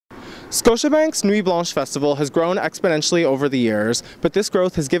Scotiabank's Nuit Blanche festival has grown exponentially over the years, but this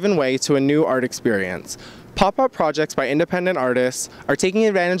growth has given way to a new art experience. Pop-up projects by independent artists are taking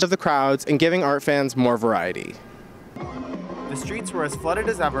advantage of the crowds and giving art fans more variety. The streets were as flooded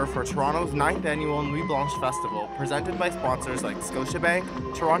as ever for Toronto's 9th annual Nuit Blanche festival, presented by sponsors like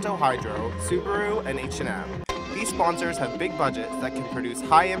Scotiabank, Toronto Hydro, Subaru, and H&M. These sponsors have big budgets that can produce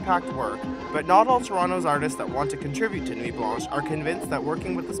high-impact work, but not all Toronto's artists that want to contribute to Nuit Blanche are convinced that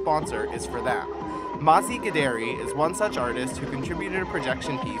working with the sponsor is for them. Mazi Ghaderi is one such artist who contributed a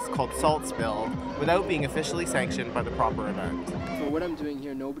projection piece called Salt Spilled without being officially sanctioned by the proper event. For what I'm doing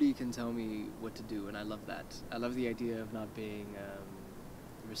here, nobody can tell me what to do, and I love that. I love the idea of not being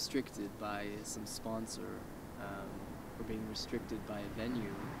restricted by some sponsor or being restricted by a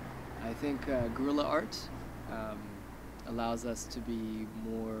venue. I think guerrilla art allows us to be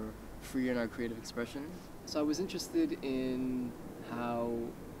more free in our creative expression. So I was interested in how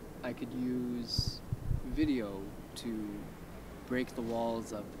I could use video to break the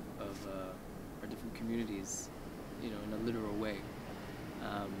walls of our different communities, you know, in a literal way.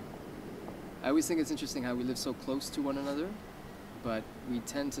 I always think it's interesting how we live so close to one another, but we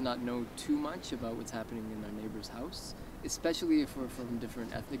tend to not know too much about what's happening in our neighbor's house, especially if we're from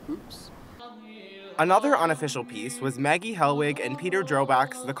different ethnic groups. Another unofficial piece was Maggie, Helwig, and Peter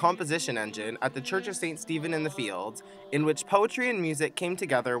Drobach's The Composition Engine at the Church of St. Stephen in the Fields, in which poetry and music came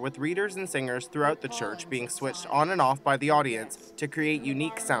together with readers and singers throughout the church being switched on and off by the audience to create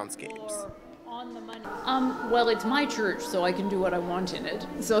unique soundscapes. Well, it's my church, so I can do what I want in it.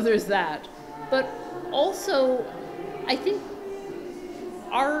 So there's that. But also, I think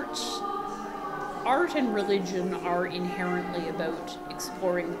art and religion are inherently about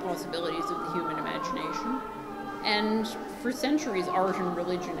exploring the possibilities of the human imagination. And for centuries, art and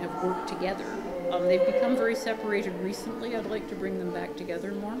religion have worked together. They've become very separated recently. I'd like to bring them back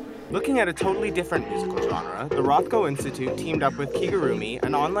together more. Looking at a totally different musical genre, the Rothko Institute teamed up with Kigurumi,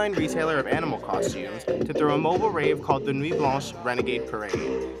 an online retailer of animal costumes, to throw a mobile rave called the Nuit Blanche Renegade Parade.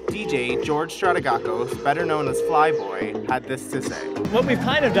 DJ George Stratigacos, better known as Flyboy, had this to say. What we've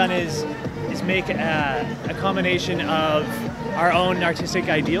kind of done is make a combination of our own artistic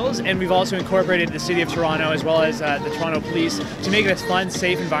ideals, and we've also incorporated the City of Toronto as well as the Toronto Police to make it a fun,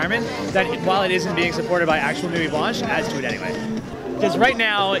 safe environment that, while it isn't being supported by actual Nuit Blanche, adds to it anyway. Because right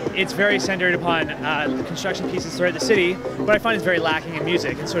now, it's very centered upon construction pieces throughout the city, but I find it's very lacking in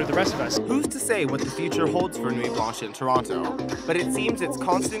music, and so do the rest of us. Who's to say what the future holds for Nuit Blanche in Toronto? But it seems its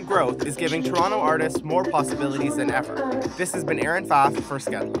constant growth is giving Toronto artists more possibilities than ever. This has been Aeryn Pfaff for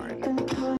Skedline.